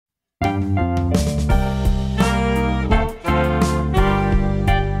Hey,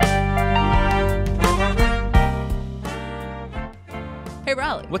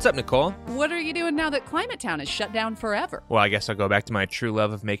 Rollie. What's up, Nicole? What are you doing now that Climate Town is shut down forever? Well, I guess I'll go back to my true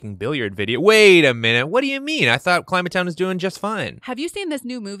love of making billiard video. Wait a minute. What do you mean? I thought Climate Town was doing just fine. Have you seen this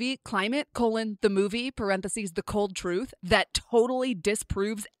new movie, Climate, the movie, parentheses, The Cold Truth, that totally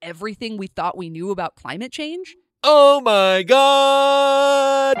disproves everything we thought we knew about climate change? Oh my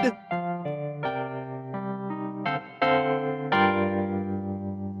God!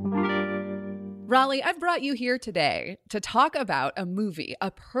 Rollie, I've brought you here today to talk about a movie, a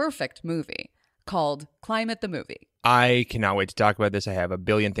perfect movie, called Climate the Movie. I cannot wait to talk about this. I have a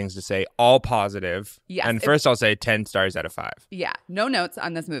billion things to say, all positive. Yes, and first I'll say 10 stars out of 5. Yeah, no notes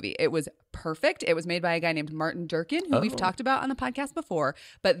on this movie. It was perfect. It was made by a guy named Martin Durkin, who we've talked about on the podcast before.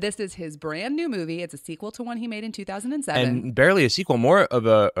 But this is his brand new movie. It's a sequel to one he made in 2007. And barely a sequel, more of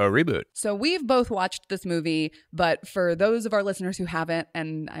a reboot. So we've both watched this movie, but for those of our listeners who haven't,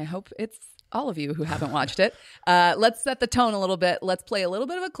 and I hope it's all of you who haven't watched it, let's set the tone a little bit. Let's play a little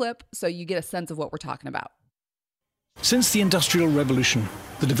bit of a clip so you get a sense of what we're talking about. Since the Industrial Revolution,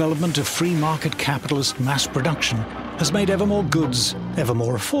 the development of free market capitalist mass production has made ever more goods ever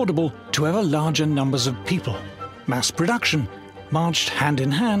more affordable to ever larger numbers of people. Mass production marched hand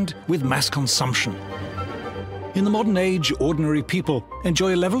in hand with mass consumption. In the modern age, ordinary people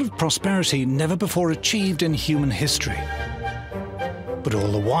enjoy a level of prosperity never before achieved in human history. But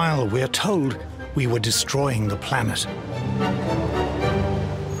all the while, we're told we were destroying the planet.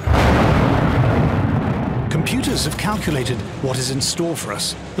 Computers have calculated what is in store for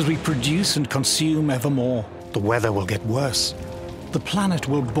us as we produce and consume ever more. The weather will get worse. The planet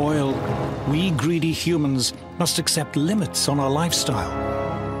will boil. We greedy humans must accept limits on our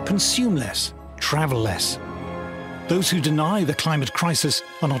lifestyle. Consume less, travel less. Those who deny the climate crisis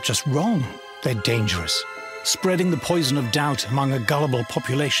are not just wrong, they're dangerous, spreading the poison of doubt among a gullible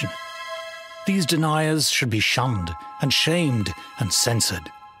population. These deniers should be shunned and shamed and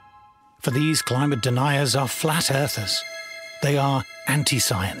censored. For these climate deniers are flat earthers. They are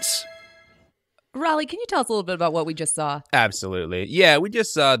anti-science. Rollie, can you tell us a little bit about what we just saw? Absolutely. Yeah, we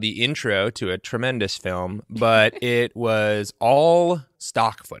just saw the intro to a tremendous film, but it was all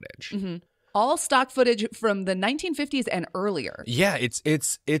stock footage. Mm-hmm. All stock footage from the 1950s and earlier. Yeah, it's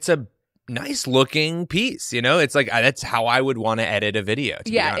a nice looking piece, you know? It's like that's how I would want to edit a video.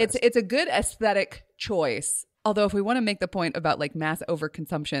 Yeah, it's a good aesthetic choice. Although if we want to make the point about like mass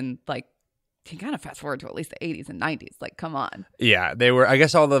overconsumption, like you kind of fast forward to at least the 80s and 90s. Like, come on. Yeah, they were. I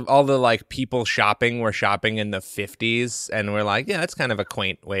guess all the like people shopping were shopping in the 50s, and we're like, yeah, that's kind of a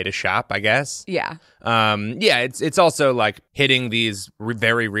quaint way to shop, I guess. Yeah. Yeah. It's also like hitting these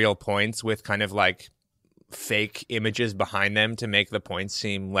very real points with kind of like fake images behind them to make the points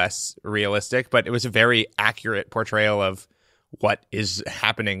seem less realistic. But it was a very accurate portrayal of what is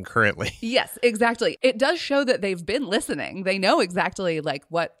happening currently. Yes, exactly. It does show that they've been listening. They know exactly like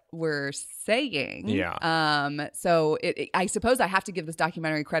what we're saying. Yeah. So I suppose I have to give this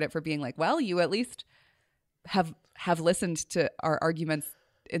documentary credit for being like, well, you at least have listened to our arguments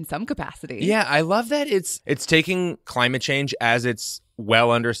in some capacity. Yeah, I love that it's taking climate change as it's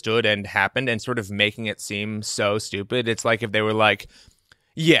well understood and happened and sort of making it seem so stupid. It's like if they were like,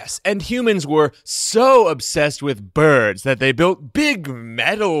 yes, and humans were so obsessed with birds that they built big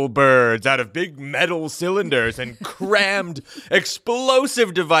metal birds out of big metal cylinders and crammed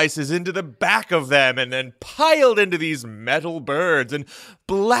explosive devices into the back of them and then piled into these metal birds and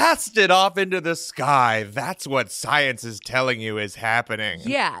blasted off into the sky. That's what science is telling you is happening.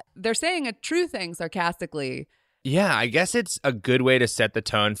 Yeah, they're saying a true thing sarcastically. Yeah, I guess it's a good way to set the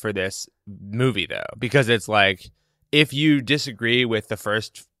tone for this movie, though, because it's like, if you disagree with the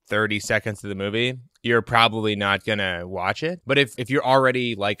first 30 seconds of the movie, you're probably not going to watch it. But if you're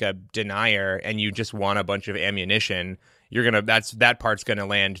already like a denier and you just want a bunch of ammunition, that part's going to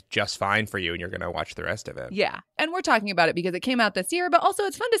land just fine for you and you're going to watch the rest of it. Yeah. And we're talking about it because it came out this year, but also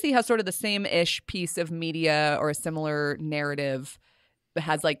it's fun to see how sort of the same-ish piece of media or a similar narrative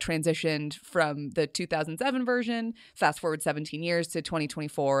has like transitioned from the 2007 version, fast forward 17 years to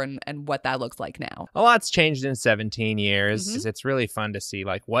 2024 and what that looks like now. A lot's changed in 17 years. Mm-hmm. It's really fun to see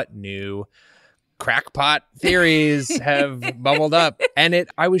like what new crackpot theories have bubbled up. And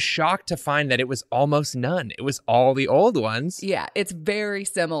I was shocked to find that it was almost none. It was all the old ones. Yeah, it's very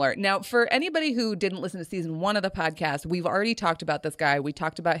similar. Now, for anybody who didn't listen to season 1 of the podcast, we've already talked about this guy. We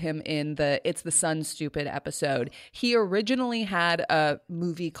talked about him in the It's the Sun Stupid episode. He originally had a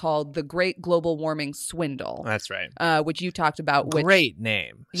movie called The Great Global Warming Swindle. That's right. Which you talked about. Great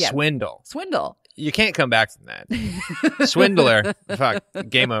name. Yeah, Swindle. Swindle. You can't come back from that. Swindler. Fuck.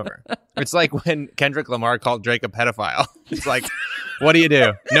 Game over. It's like when Kendrick Lamar called Drake a pedophile. It's like, what do you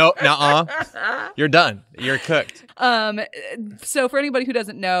do? No, nuh-uh. You're done. You're cooked. So for anybody who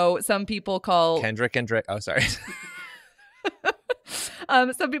doesn't know, some people call Kendrick and Drake. Oh, sorry.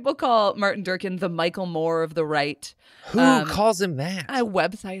 Some people call Martin Durkin the Michael Moore of the right. Who calls him that? A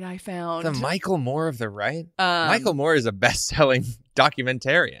website I found. The Michael Moore of the right? Michael Moore is a best-selling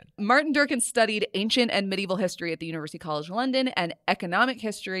documentarian. Martin Durkin studied ancient and medieval history at the University College London and economic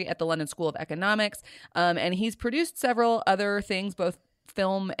history at the London School of Economics. And he's produced several other things, both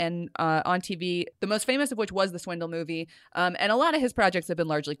film and on TV, the most famous of which was the Swindle movie. And a lot of his projects have been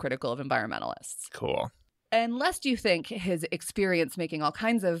largely critical of environmentalists. Cool. And lest you think his experience making all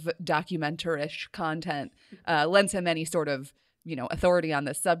kinds of documentarish content lends him any sort of, authority on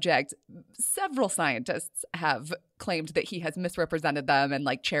this subject, several scientists have claimed that he has misrepresented them and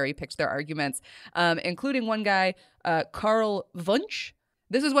cherry-picked their arguments, including one guy, Carl Wunsch.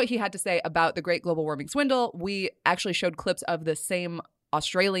 This is what he had to say about the Great Global Warming Swindle. We actually showed clips of the same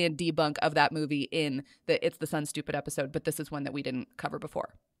Australian debunk of that movie in the It's the Sun Stupid episode, but this is one that we didn't cover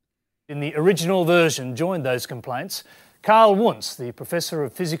before. In the original version, joined those complaints. Carl Wunsch, the professor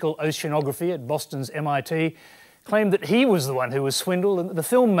of physical oceanography at Boston's MIT, claimed that he was the one who was swindled and that the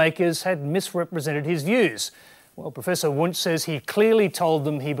filmmakers had misrepresented his views. Well, Professor Wunsch says he clearly told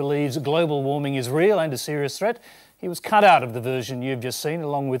them he believes global warming is real and a serious threat. He was cut out of the version you've just seen,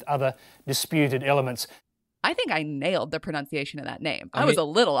 along with other disputed elements. I think I nailed the pronunciation of that name. I was a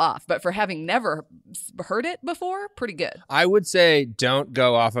little off, but for having never heard it before, pretty good. I would say don't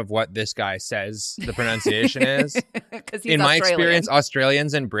go off of what this guy says the pronunciation is. He's In my experience,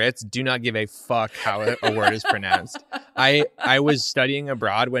 Australians and Brits do not give a fuck how a word is pronounced. I was studying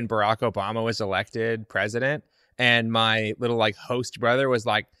abroad when Barack Obama was elected president, and my little host brother was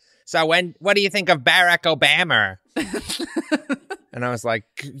like, "So what do you think of Barack Obama?" And I was like,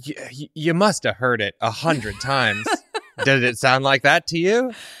 you must have heard it 100 times. Did it sound like that to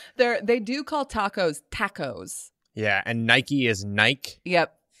you? They do call tacos tacos. Yeah, and Nike is Nike.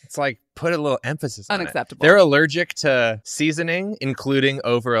 Yep. It's like, put a little emphasis on Unacceptable. it. They're allergic to seasoning, including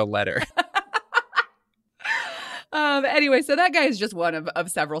over a letter. Anyway, so that guy is just one of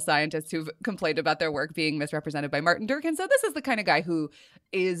several scientists who've complained about their work being misrepresented by Martin Durkin. So this is the kind of guy who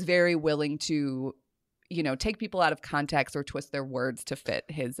is very willing to take people out of context or twist their words to fit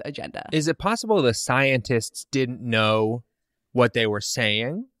his agenda. Is it possible the scientists didn't know what they were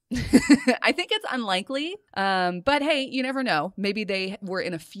saying? I think it's unlikely. But hey, you never know. Maybe they were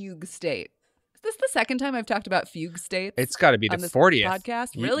in a fugue state. Is this the second time I've talked about fugue states? It's got to be the 40th podcast.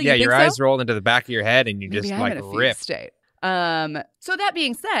 Really? Yeah, you your think eyes so? roll into the back of your head and you Maybe just I'm in a fugue rip. State. So that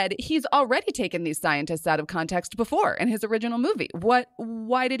being said, he's already taken these scientists out of context before in his original movie.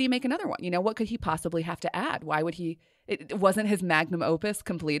 Why did he make another one? What could he possibly have to add? Why would he? It wasn't his magnum opus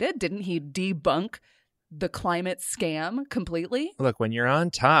completed? Didn't he debunk the climate scam completely? Look, when you're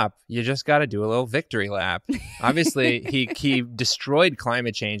on top, you just got to do a little victory lap. Obviously, he destroyed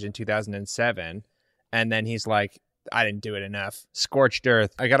climate change in 2007, and then he's like, I didn't do it enough. Scorched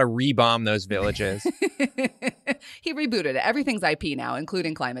earth. I got to rebomb those villages. He rebooted it. Everything's IP now,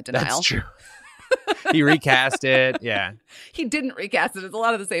 including climate denial. That's true. He recast it. Yeah. He didn't recast it. It's a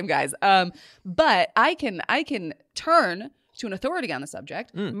lot of the same guys. But I can turn to an authority on the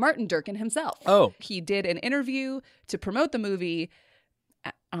subject, Martin Durkin himself. Oh. He did an interview to promote the movie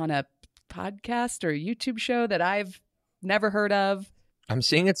on a podcast or YouTube show that I've never heard of. I'm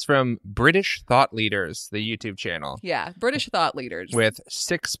seeing it's from British Thought Leaders, the YouTube channel. Yeah, British Thought Leaders. With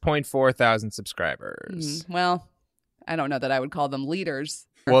 6.4 thousand subscribers. Well, I don't know that I would call them leaders.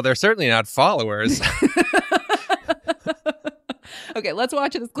 Well, they're certainly not followers. Okay, let's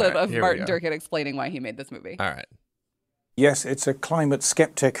watch this clip of Martin go. Durkin explaining why he made this movie. All right. Yes, it's a climate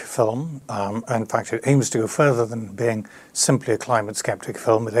skeptic film. In fact, it aims to go further than being simply a climate skeptic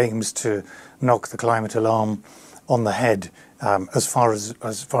film. It aims to knock the climate alarm on the head as far as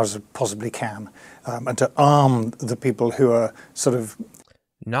it possibly can, and to arm the people who are sort of...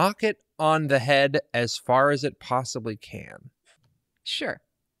 Knock it on the head as far as it possibly can. Sure.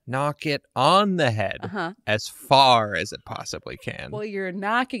 Knock it on the head as far as it possibly can. Well, you're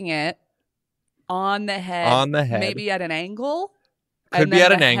knocking it on the head. On the head. Maybe at an angle. Could be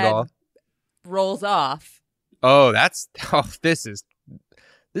at an angle. Rolls off. Oh, this is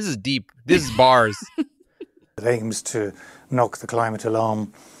deep. This is bars. It aims to knock the climate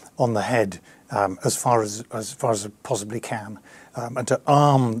alarm on the head as far as it possibly can, and to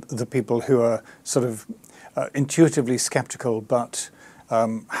arm the people who are sort of intuitively skeptical but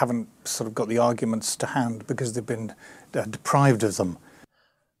haven't sort of got the arguments to hand because they've been deprived of them.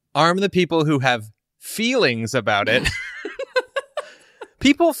 arm the people who have feelings about it.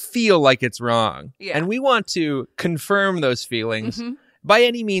 People feel like it's wrong. Yeah. And we want to confirm those feelings by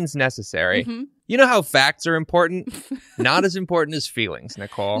any means necessary. You know how facts are important? Not as important as feelings,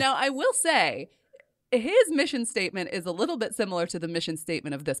 Nicole. Now, I will say, his mission statement is a little bit similar to the mission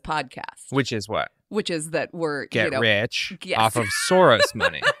statement of this podcast. Which is what? Which is that we're, Get rich yes. off of Soros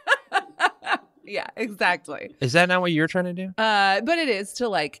money. Yeah, exactly. Is that not what you're trying to do? But it is to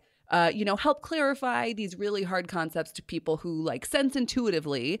like, help clarify these really hard concepts to people who like sense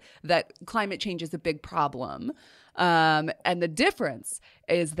intuitively that climate change is a big problem. And the difference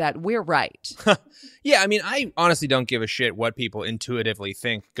is that we're right. Yeah, I mean, I honestly don't give a shit what people intuitively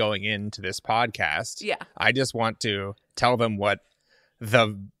think going into this podcast. Yeah. I just want to tell them what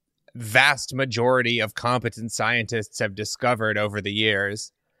the vast majority of competent scientists have discovered over the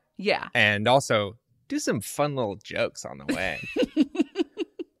years. Yeah. And also do some fun little jokes on the way.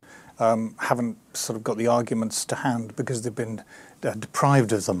 Haven't sort of got the arguments to hand because they've been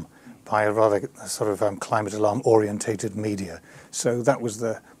deprived of them by a rather sort of climate alarm orientated media. So that was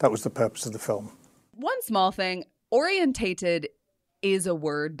the purpose of the film. One small thing, orientated is a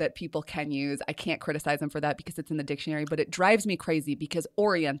word that people can use. I can't criticize them for that because it's in the dictionary, but it drives me crazy because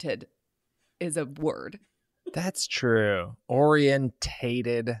oriented is a word. That's true.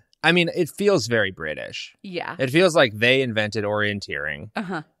 Orientated. I mean, it feels very British. Yeah. It feels like they invented orienteering.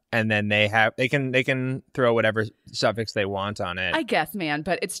 Uh-huh. And then they can throw whatever suffix they want on it. I guess, man,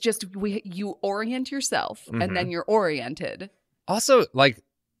 but it's just you orient yourself and then you're oriented. Also, like,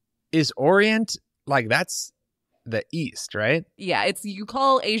 is Orient, like, that's the East, right? Yeah, it's you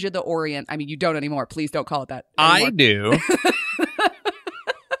call Asia the Orient. I mean, you don't anymore. Please don't call it that anymore. I do.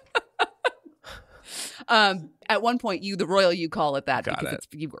 At one point, the royal you call it that because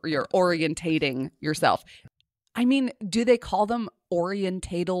you're orientating yourself. I mean, do they call them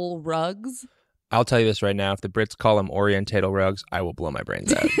orientatal rugs? I'll tell you this right now. If the Brits call them orientatal rugs, I will blow my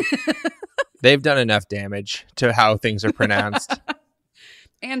brains out. They've done enough damage to how things are pronounced.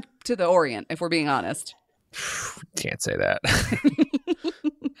 And to the Orient, if we're being honest. Can't say that.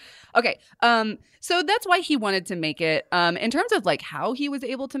 Okay, so that's why he wanted to make it. In terms of like how he was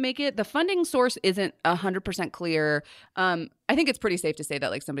able to make it, the funding source isn't 100% clear. I think it's pretty safe to say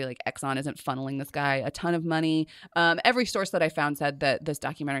that like somebody like Exxon isn't funneling this guy a ton of money. Every source that I found said that this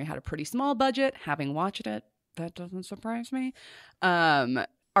documentary had a pretty small budget. Having watched it, that doesn't surprise me.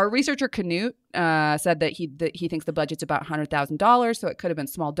 Our researcher Canute said that he thinks the budget's about $100,000, so it could have been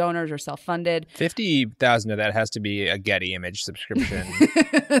small donors or self-funded. 50,000 of that has to be a Getty Image subscription.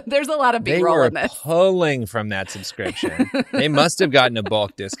 There's a lot of B-roll in this. They were pulling from that subscription. They must have gotten a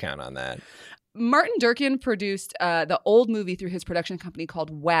bulk discount on that. Martin Durkin produced the old movie through his production company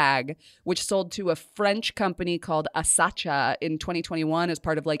called WAG, which sold to a French company called Asacha in 2021 as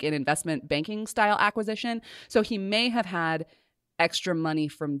part of like an investment banking style acquisition. So he may have had extra money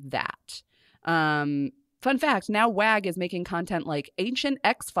from that. Fun fact, now WAG is making content like Ancient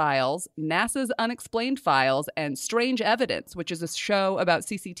X-Files, NASA's Unexplained Files, and Strange Evidence, which is a show about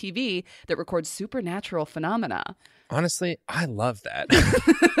CCTV that records supernatural phenomena. Honestly, I love that.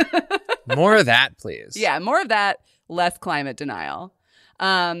 More of that, please. Yeah, more of that, less climate denial.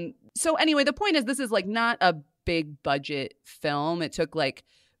 So anyway, the point is this is like not a big budget film. It took like,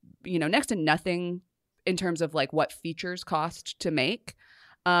 next to nothing in terms of like what features cost to make.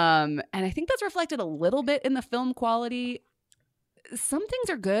 And I think that's reflected a little bit in the film quality. Some things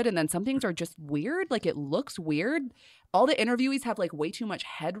are good and then some things are just weird. Like it looks weird. All the interviewees have like way too much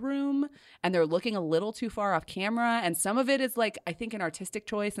headroom and they're looking a little too far off camera. And some of it is like, I think an artistic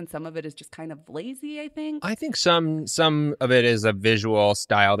choice and some of it is just kind of lazy, I think. I think some of it is a visual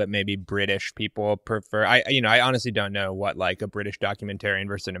style that maybe British people prefer. I honestly don't know what like a British documentarian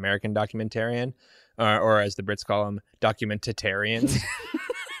versus an American documentarian or as the Brits call them, documentatarians.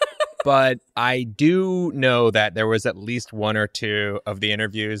 But I do know that there was at least one or two of the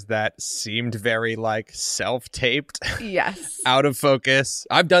interviews that seemed very like self-taped. Yes. Out of focus.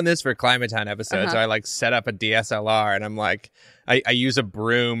 I've done this for Climate Time episodes. So I like set up a DSLR and I'm like, I use a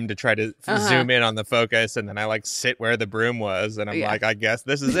broom to try to zoom in on the focus. And then I like sit where the broom was. And I'm like, I guess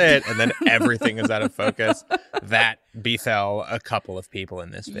this is it. And then everything is out of focus. That befell a couple of people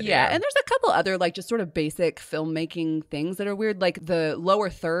in this video. Yeah. And there's a couple other like just sort of basic filmmaking things that are weird. Like the lower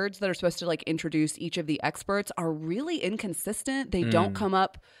thirds that are supposed to like introduce each of the experts are really inconsistent. They don't come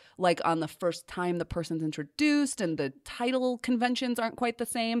up like on the first time the person's introduced and the title conventions aren't quite the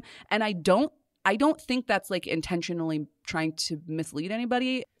same. And I don't think that's like intentionally trying to mislead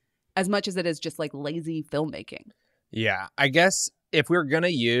anybody as much as it is just like lazy filmmaking. Yeah, I guess if we're going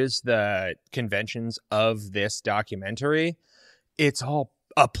to use the conventions of this documentary, it's all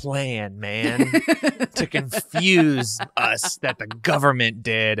a plan, man, to confuse us that the government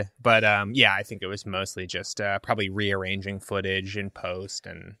did. But yeah, I think it was mostly just probably rearranging footage in post,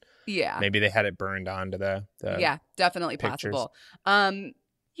 and maybe they had it burned onto the yeah, definitely pictures. possible.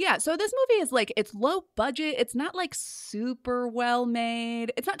 Yeah, so this movie is like, it's low budget. It's not like super well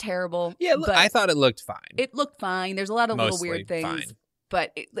made. It's not terrible. Yeah, but I thought it looked fine. It looked fine. There's a lot of Mostly little weird things. fine.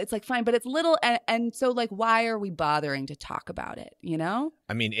 But it's like fine, but it's little. And so like, why are we bothering to talk about it, you know?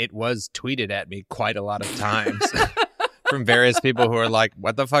 I mean, it was tweeted at me quite a lot of times from various people who are like,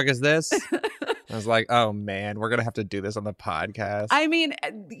 what the fuck is this? I was like, oh, man, we're going to have to do this on the podcast. I mean,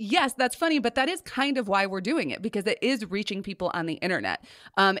 yes, that's funny, but that is kind of why we're doing it, because it is reaching people on the internet.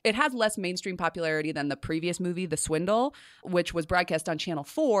 It has less mainstream popularity than the previous movie, The Swindle, which was broadcast on Channel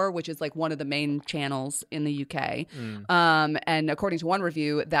 4, which is like one of the main channels in the UK. And according to one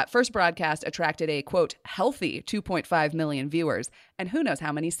review, that first broadcast attracted a, quote, healthy 2.5 million viewers, and who knows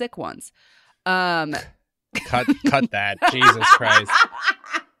how many sick ones. Cut that. Jesus Christ.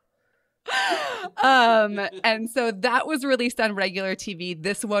 And so that was released on regular TV.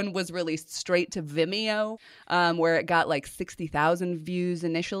 This one was released straight to Vimeo, where it got like 60,000 views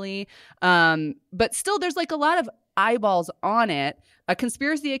initially. But still, there's like a lot of eyeballs on it. A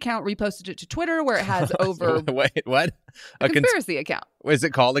conspiracy account reposted it to Twitter, where it has over. Wait, what? A conspiracy account. Is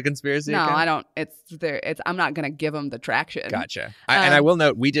it called a conspiracy account? No, I don't. I'm not going to give them the traction. Gotcha. And I will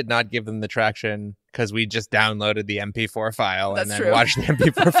note, we did not give them the traction because we just downloaded the MP4 file and then watched the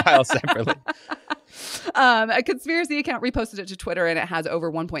MP4 file separately. A conspiracy account reposted it to Twitter, and it has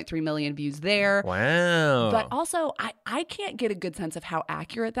over 1.3 million views there. Wow. But also, I can't get a good sense of how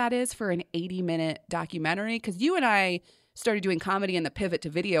accurate that is for an 80-minute documentary, because you and I started doing comedy in the pivot to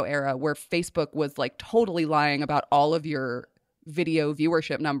video era, where Facebook was like totally lying about all of your video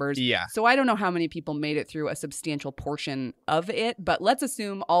viewership numbers. Yeah. So I don't know how many people made it through a substantial portion of it, but let's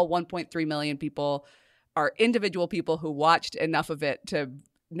assume all 1.3 million people are individual people who watched enough of it to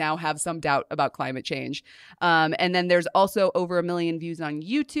now have some doubt about climate change. And then there's also over 1 million views on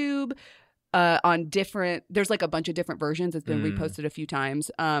YouTube. There's like a bunch of different versions. It's been reposted a few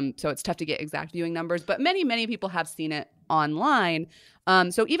times. So it's tough to get exact viewing numbers, but many, many people have seen it online.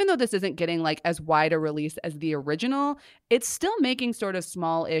 So even though this isn't getting like as wide a release as the original, it's still making sort of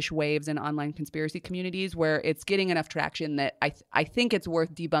small-ish waves in online conspiracy communities, where it's getting enough traction that I think it's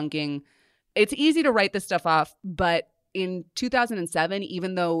worth debunking. It's easy to write this stuff off, but in 2007,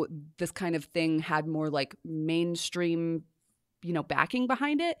 even though this kind of thing had more like mainstream, backing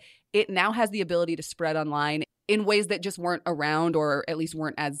behind it, it now has the ability to spread online in ways that just weren't around, or at least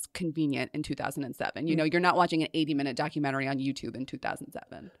weren't as convenient in 2007. You're not watching an 80-minute documentary on YouTube in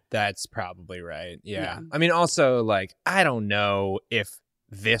 2007. That's probably right. Yeah. I mean, also, like, I don't know if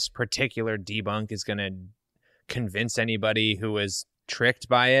this particular debunk is going to convince anybody who is tricked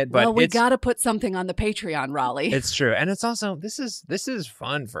by it, but we got to put something on the Patreon, Rollie. It's true. And it's also, this is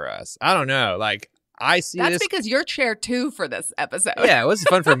fun for us. I don't know. Like, I see That's because you're chair 2 for this episode. Yeah, it was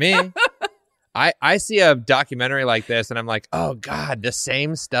fun for me. I see a documentary like this and I'm like, oh God, the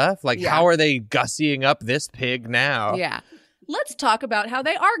same stuff? Like, how are they gussying up this pig now? Yeah. Let's talk about how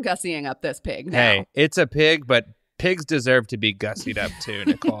they are gussying up this pig now. Hey, it's a pig, but pigs deserve to be gussied up too,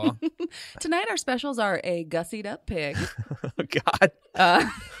 Nicole. Tonight our specials are a gussied up pig. Oh God.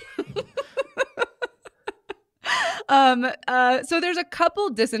 So there's a couple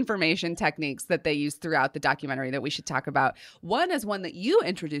disinformation techniques that they use throughout the documentary that we should talk about. One is one that you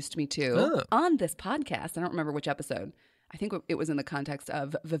introduced me to on this podcast. I don't remember which episode. I think it was in the context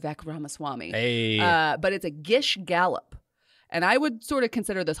of Vivek Ramaswamy. Hey. But it's a gish gallop. And I would sort of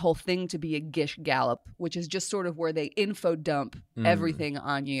consider this whole thing to be a gish gallop, which is just sort of where they info dump everything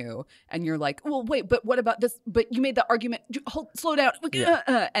on you. And you're like, well, wait, but what about this? But you made the argument. Slow down.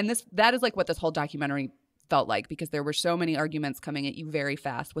 And that is like what this whole documentary felt like, because there were so many arguments coming at you very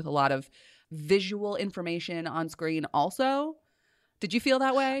fast with a lot of visual information on screen also. Did you feel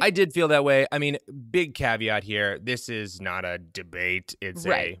that way? I did feel that way. I mean, big caveat here. This is not a debate. It's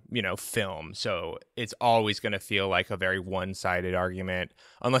a film. So it's always going to feel like a very one-sided argument,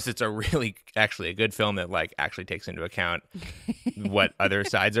 unless it's actually a good film that like actually takes into account what other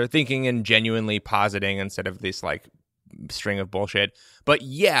sides are thinking and genuinely positing instead of this like string of bullshit. But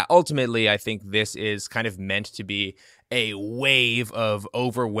yeah, ultimately, I think this is kind of meant to be a wave of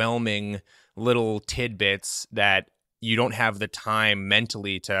overwhelming little tidbits that you don't have the time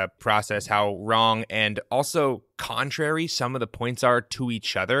mentally to process how wrong and also contrary some of the points are to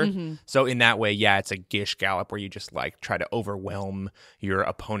each other. So in that way, yeah, it's a Gish Gallop where you just like try to overwhelm your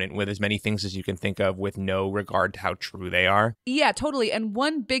opponent with as many things as you can think of with no regard to how true they are. Yeah, totally. And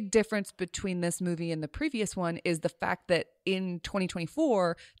one big difference between this movie and the previous one is the fact that in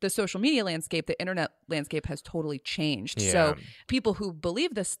 2024, the social media landscape, the internet landscape has totally changed. Yeah. So people who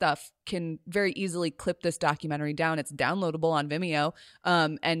believe this stuff can very easily clip this documentary down. It's downloadable on Vimeo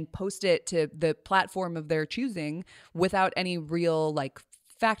and post it to the platform of their choosing without any real like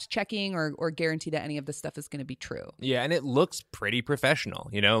fact checking or guarantee that any of this stuff is going to be true. Yeah, and it looks pretty professional,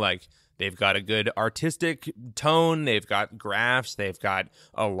 you know, like they've got a good artistic tone, they've got graphs, they've got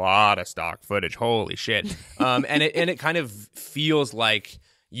a lot of stock footage. Holy shit. And it kind of feels like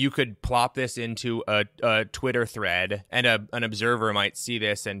you could plop this into a Twitter thread and an observer might see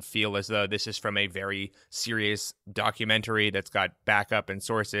this and feel as though this is from a very serious documentary that's got backup and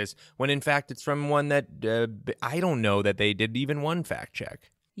sources, when in fact it's from one that I don't know that they did even one fact check.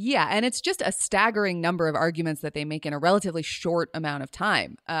 Yeah, and it's just a staggering number of arguments that they make in a relatively short amount of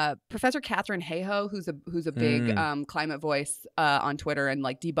time. Professor Catherine Hayhoe, who's a big climate voice on Twitter and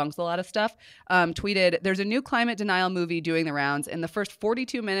like debunks a lot of stuff, tweeted, "There's a new climate denial movie doing the rounds. In the first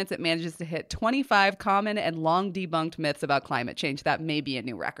 42 minutes, it manages to hit 25 common and long debunked myths about climate change. That may be a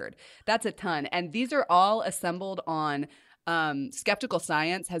new record." That's a ton. And these are all assembled on Skeptical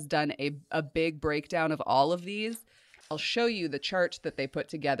Science has done a big breakdown of all of these. I'll show you the chart that they put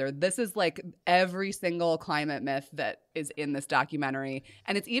together. This is like every single climate myth that is in this documentary.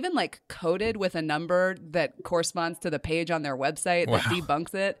 And it's even like coded with a number that corresponds to the page on their website that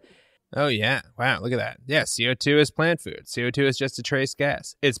debunks it. Oh, yeah. Wow. Look at that. Yeah. CO2 is plant food. CO2 is just a trace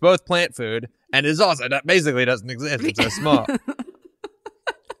gas. It's both plant food and is also basically doesn't exist. It's so small.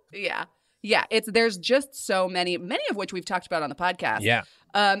 Yeah. Yeah. There's just so many of which we've talked about on the podcast. Yeah.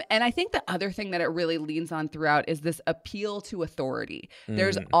 And I think the other thing that it really leans on throughout is this appeal to authority.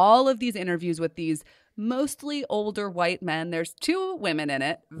 There's all of these interviews with these mostly older white men. There's 2 women in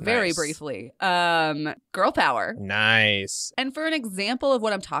it, very briefly. Girl power. Nice. And for an example of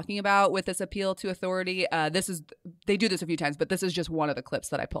what I'm talking about with this appeal to authority, they do this a few times, but this is just one of the clips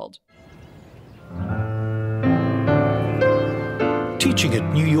that I pulled. Teaching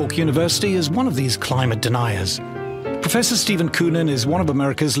at New York University is one of these climate deniers. Professor Stephen Conlan is one of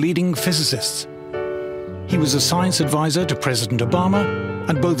America's leading physicists. He was a science advisor to President Obama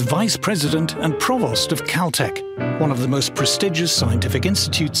and both vice president and provost of Caltech, one of the most prestigious scientific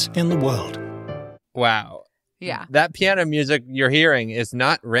institutes in the world. Wow. Yeah. That piano music you're hearing is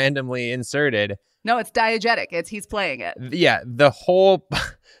not randomly inserted. No, it's diegetic. He's playing it. Yeah, the whole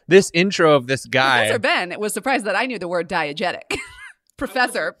this intro of this guy. Professor Ben was surprised that I knew the word diegetic.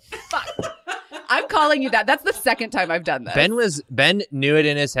 Professor. Fuck. I'm calling you that. That's the second time I've done this. Ben knew it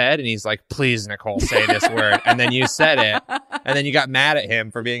in his head, and he's like, "Please, Nicole, say this word." And then you said it, and then you got mad at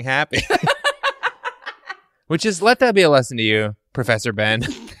him for being happy. Which is, let that be a lesson to you, Professor Ben.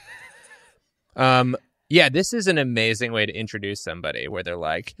 Yeah, this is an amazing way to introduce somebody where they're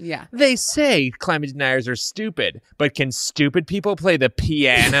like, yeah, they say climate deniers are stupid, but can stupid people play the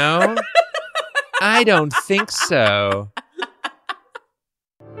piano? I don't think so.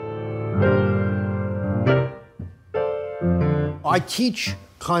 I teach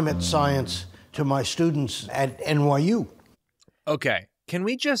climate science to my students at NYU. Okay,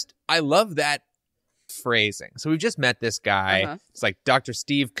 I love that phrasing. So we've just met this guy. It's like Dr.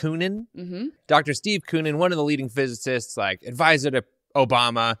 Steve Conlan. Mm-hmm. Dr. Steve Conlan, one of the leading physicists, like advisor to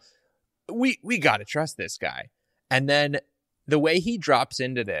Obama. We got to trust this guy. And then the way he drops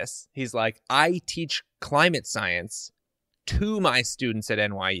into this, he's like, I teach climate science to my students at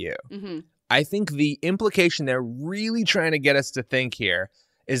NYU. Mm-hmm. I think the implication they're really trying to get us to think here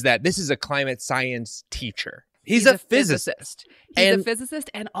is that this is a climate science teacher. He's a physicist. He's a physicist,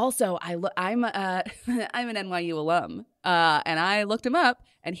 and also I'm an NYU alum, and I looked him up,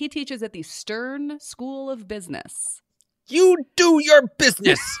 and he teaches at the Stern School of Business. You do your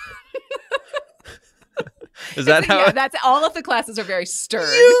business. Is that how? Yeah, that's all of the classes are very stern.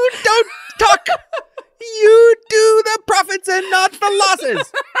 You don't talk. You do the profits and not the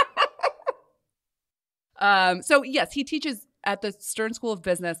losses. So yes, he teaches at the Stern School of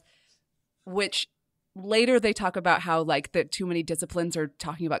Business, which later they talk about how like that too many disciplines are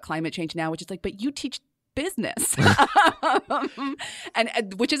talking about climate change now, which is like, but you teach business.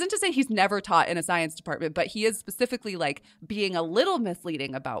 and which isn't to say he's never taught in a science department, but he is specifically like being a little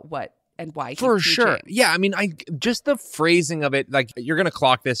misleading about what why he's For teaching. sure. Yeah, I mean, just the phrasing of it, like, you're going to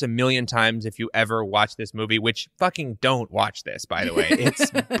clock this a million times if you ever watch this movie, which fucking don't watch this, by the way.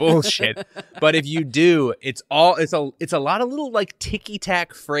 It's bullshit. But if you do, it's a lot of little, like,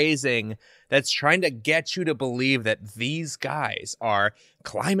 ticky-tack phrasing that's trying to get you to believe that these guys are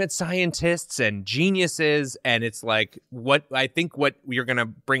climate scientists and geniuses. And it's like, what you're going to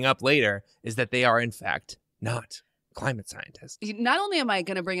bring up later is that they are, in fact, not climate scientists. Not only am I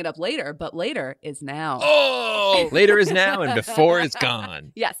going to bring it up later, but later is now. Oh, later is now and before is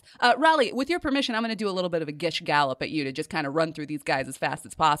gone. Yes. Rollie, with your permission, I'm going to do a little bit of a gish gallop at you to just kind of run through these guys as fast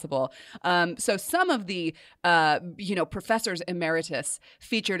as possible. So some of the, professors emeritus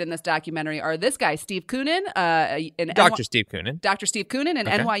featured in this documentary are this guy, Steve Koonin. Dr. Steve Koonin. Dr. Steve Koonin, an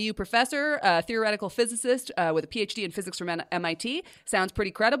Okay. NYU professor, theoretical physicist with a PhD in physics from MIT. Sounds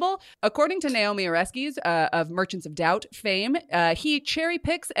pretty credible. According to Naomi Oreskes of Merchants of Doubt fame, he cherry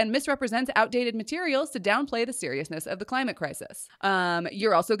picks and misrepresents outdated materials to downplay the seriousness of the climate crisis.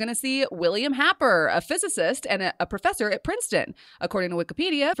 You're also going to see William Happer, a physicist and a professor at Princeton. According to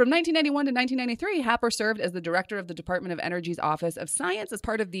Wikipedia, from 1991 to 1993, Happer served as the director of the Department of Energy's Office of Science as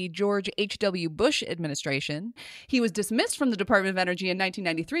part of the George H.W. Bush administration. He was dismissed from the Department of Energy in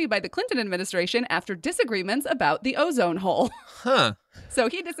 1993 by the Clinton administration after disagreements about the ozone hole. Huh. So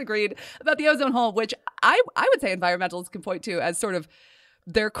he disagreed about the ozone hole, which I would say environmentalists can point to as sort of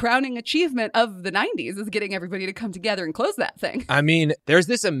their crowning achievement of the 90s is getting everybody to come together and close that thing. I mean, there's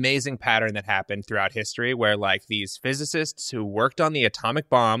this amazing pattern that happened throughout history where, like, these physicists who worked on the atomic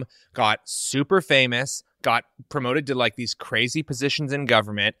bomb got super famous, got promoted to, like, these crazy positions in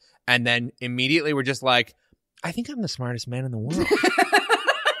government, and then immediately were just like, I think I'm the smartest man in the world.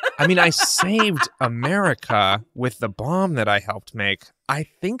 I mean, I saved America with the bomb that I helped make. I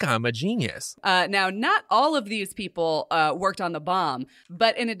think I'm a genius. Now, not all of these people worked on the bomb,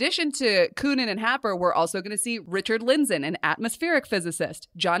 but in addition to Koonin and Happer, we're also going to see Richard Lindzen, an atmospheric physicist,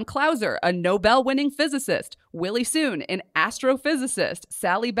 John Clauser, a Nobel-winning physicist, Willie Soon, an astrophysicist,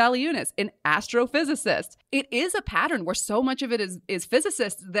 Sally Baliunas, an astrophysicist. It is a pattern where so much of it is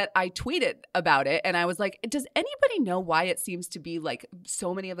physicists that I tweeted about it, and I was like, does anybody know why it seems to be like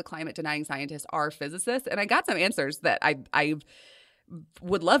so many of the climate-denying scientists are physicists? And I got some answers that I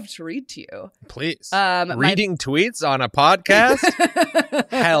would love to read to you. Please. Reading tweets on a podcast?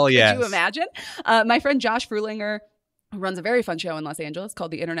 Hell yes. Could you imagine? My friend Josh Frulinger runs a very fun show in Los Angeles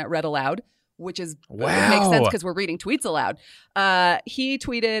called The Internet Read Aloud, which is it makes sense because we're reading tweets aloud. He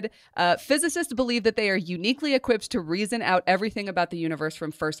tweeted, physicists believe that they are uniquely equipped to reason out everything about the universe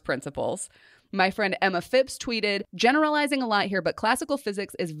from first principles. My friend Emma Phipps tweeted, generalizing a lot here, but classical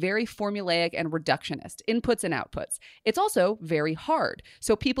physics is very formulaic and reductionist, inputs and outputs. It's also very hard.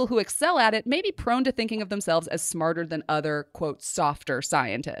 So people who excel at it may be prone to thinking of themselves as smarter than other, quote, softer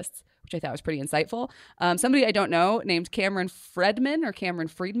scientists, which I thought was pretty insightful. Somebody I don't know named Cameron Friedman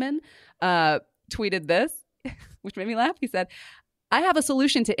tweeted this, which made me laugh. He said, I have a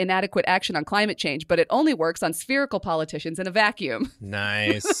solution to inadequate action on climate change, but it only works on spherical politicians in a vacuum.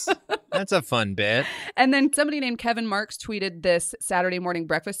 Nice. That's a fun bit. And then somebody named Kevin Marks tweeted this Saturday morning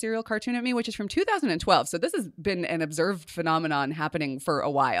breakfast cereal cartoon at me, which is from 2012. So this has been an observed phenomenon happening for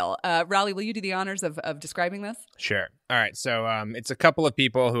a while. Rollie, will you do the honors of describing this? Sure. All right. So it's a couple of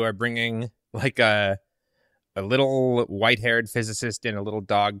people who are bringing like a little white-haired physicist in a little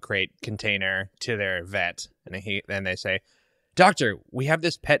dog crate container to their vet. And then they say, Doctor, we have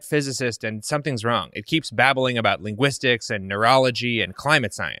this pet physicist and something's wrong. It keeps babbling about linguistics and neurology and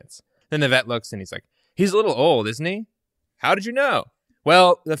climate science. Then the vet looks and he's like, he's a little old, isn't he? How did you know?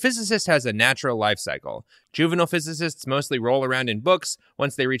 Well, the physicist has a natural life cycle. Juvenile physicists mostly roll around in books.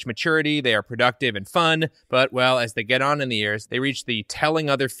 Once they reach maturity, they are productive and fun. But, well, as they get on in the years, they reach the telling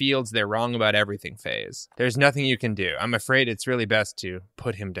other fields they're wrong about everything phase. There's nothing you can do. I'm afraid it's really best to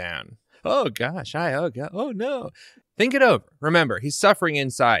put him down. Oh, gosh. Oh, no. Think it over. Remember, he's suffering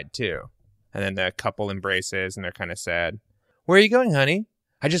inside, too. And then the couple embraces, and they're kind of sad. Where are you going, honey?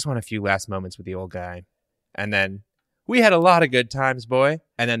 I just want a few last moments with the old guy. And then, we had a lot of good times, boy.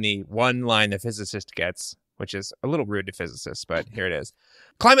 And then the one line the physicist gets, which is a little rude to physicists, but here it is.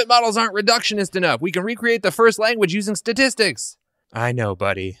 Climate models aren't reductionist enough. We can recreate the first language using statistics. I know,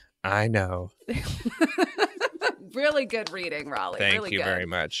 buddy. I know. Really good reading, Rollie. Thank really you good. very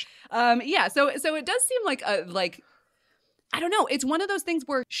much. Yeah, so it does seem like I don't know. It's one of those things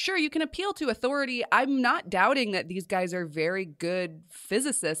where, sure, you can appeal to authority. I'm not doubting that these guys are very good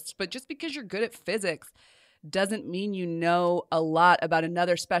physicists, but just because you're good at physics doesn't mean you know a lot about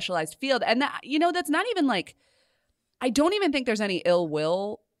another specialized field. And that, that's not even like, I don't even think there's any ill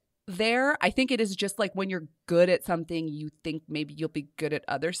will there. I think it is just like when you're good at something, you think maybe you'll be good at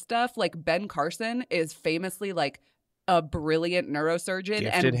other stuff. Like Ben Carson is famously like a brilliant neurosurgeon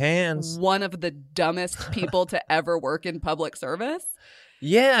Gifted and hands. one of the dumbest people to ever work in public service.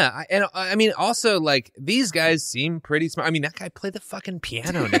 Yeah, and I mean, also, like, these guys seem pretty smart. I mean, that guy played the fucking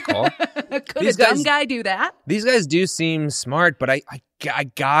piano, Nicole. Could a dumb guy do that? These guys do seem smart, but I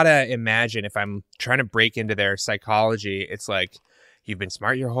gotta imagine if I'm trying to break into their psychology, it's like, you've been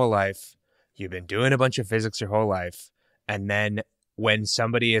smart your whole life, you've been doing a bunch of physics your whole life, and then when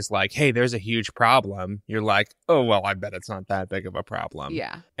somebody is like, hey, there's a huge problem, you're like, oh, well, I bet it's not that big of a problem.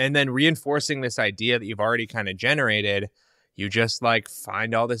 Yeah. And then reinforcing this idea that you've already kind of generated, you just like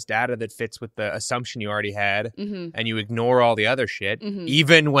find all this data that fits with the assumption you already had, and you ignore all the other shit,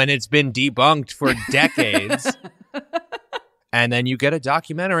 even when it's been debunked for decades. And then you get a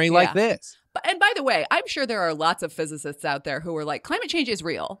documentary like this. And by the way, I'm sure there are lots of physicists out there who are like, climate change is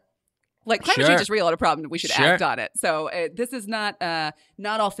real. Like, climate change is real and a problem. We should act on it. So this is not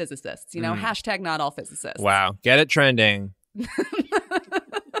all physicists, you know, hashtag not all physicists. Wow. Get it trending.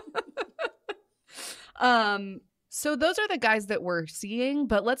 So those are the guys that we're seeing,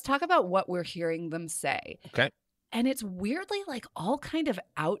 but let's talk about what we're hearing them say. Okay. And it's weirdly like all kind of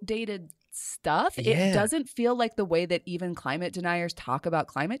outdated stuff. Yeah. It doesn't feel like the way that even climate deniers talk about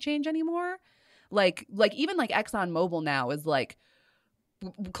climate change anymore. Like even like ExxonMobil now is like,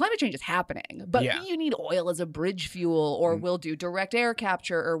 climate change is happening, but you need oil as a bridge fuel, or we'll do direct air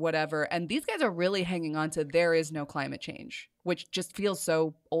capture or whatever. And these guys are really hanging on to there is no climate change, which just feels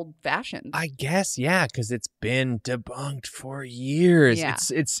so old fashioned. I guess, yeah, because it's been debunked for years. Yeah.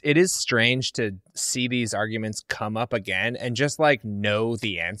 It is strange to see these arguments come up again and just like know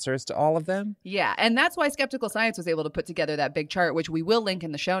the answers to all of them. Yeah, and that's why Skeptical Science was able to put together that big chart, which we will link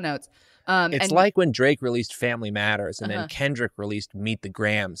in the show notes. It's like when Drake released Family Matters and then Kendrick released Meet the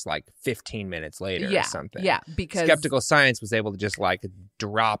Grams like 15 minutes later or something. Yeah, because Skeptical Science was able to just like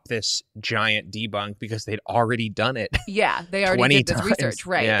drop this giant debunk because they'd already done it. Yeah, they already did this times. research.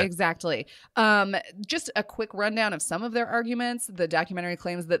 Right, yeah. Exactly. Just a quick rundown of some of their arguments. The documentary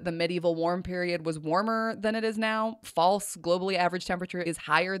claims that the medieval warm period was warmer than it is now. False. Globally, average temperature is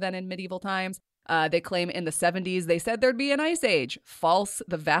higher than in medieval times. They claim in the 70s, they said there'd be an ice age. False.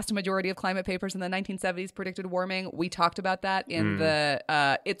 The vast majority of climate papers in the 1970s predicted warming. We talked about that in the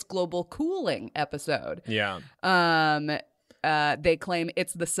It's Global Cooling episode. Yeah. They claim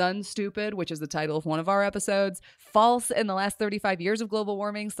It's the Sun, Stupid, which is the title of one of our episodes. False. In the last 35 years of global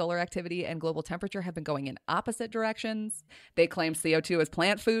warming, solar activity and global temperature have been going in opposite directions. They claim CO2 is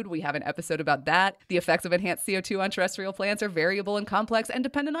plant food. We have an episode about that. The effects of enhanced CO2 on terrestrial plants are variable and complex and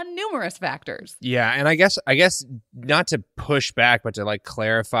dependent on numerous factors. Yeah, and I guess not to push back, but to like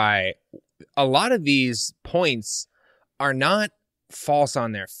clarify, a lot of these points are not false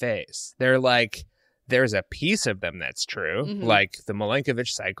on their face. They're like, there's a piece of them that's true. Like the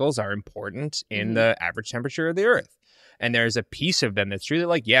Milankovitch cycles are important in the average temperature of the Earth. And there's a piece of them that's true that,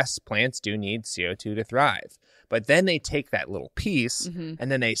 like, yes, plants do need CO2 to thrive. But then they take that little piece and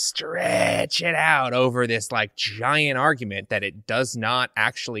then they stretch it out over this like giant argument that it does not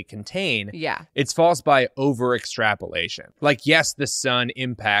actually contain. Yeah. It's false by over extrapolation. Like, yes, the sun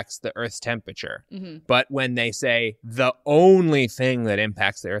impacts the Earth's temperature. But when they say the only thing that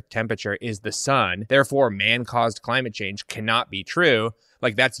impacts the Earth temperature is the sun, therefore man-caused climate change cannot be true.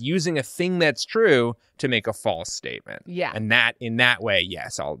 Like, that's using a thing that's true to make a false statement. Yeah. And that, in that way,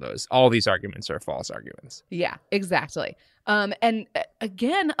 yes, all these arguments are false arguments. Yeah, exactly. And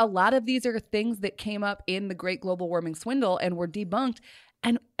again, a lot of these are things that came up in the Great Global Warming Swindle and were debunked.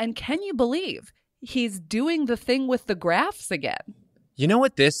 And can you believe he's doing the thing with the graphs again? You know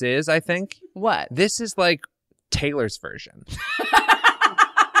what this is, I think? What? This is like Taylor's version.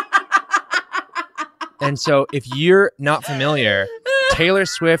 And so if you're not familiar, Taylor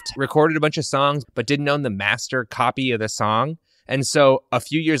Swift recorded a bunch of songs but didn't own the master copy of the song. And so a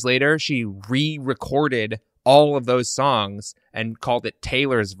few years later, she re-recorded all of those songs and called it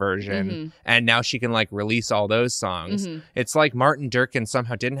Taylor's version. And now she can like release all those songs. It's like Martin Durkin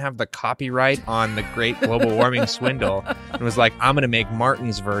somehow didn't have the copyright on the Great Global Warming Swindle and was like, I'm going to make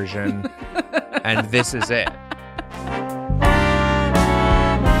Martin's version. And this is it.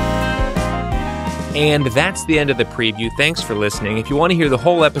 And that's the end of the preview. Thanks for listening. If you want to hear the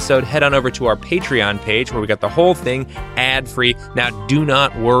whole episode, head on over to our Patreon page where we got the whole thing ad-free. Now, do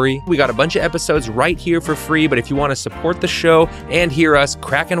not worry. We got a bunch of episodes right here for free, but if you want to support the show and hear us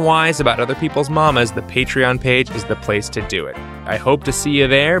cracking wise about other people's mamas, the Patreon page is the place to do it. I hope to see you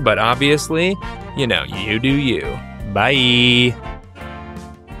there, but obviously, you know, you do you. Bye.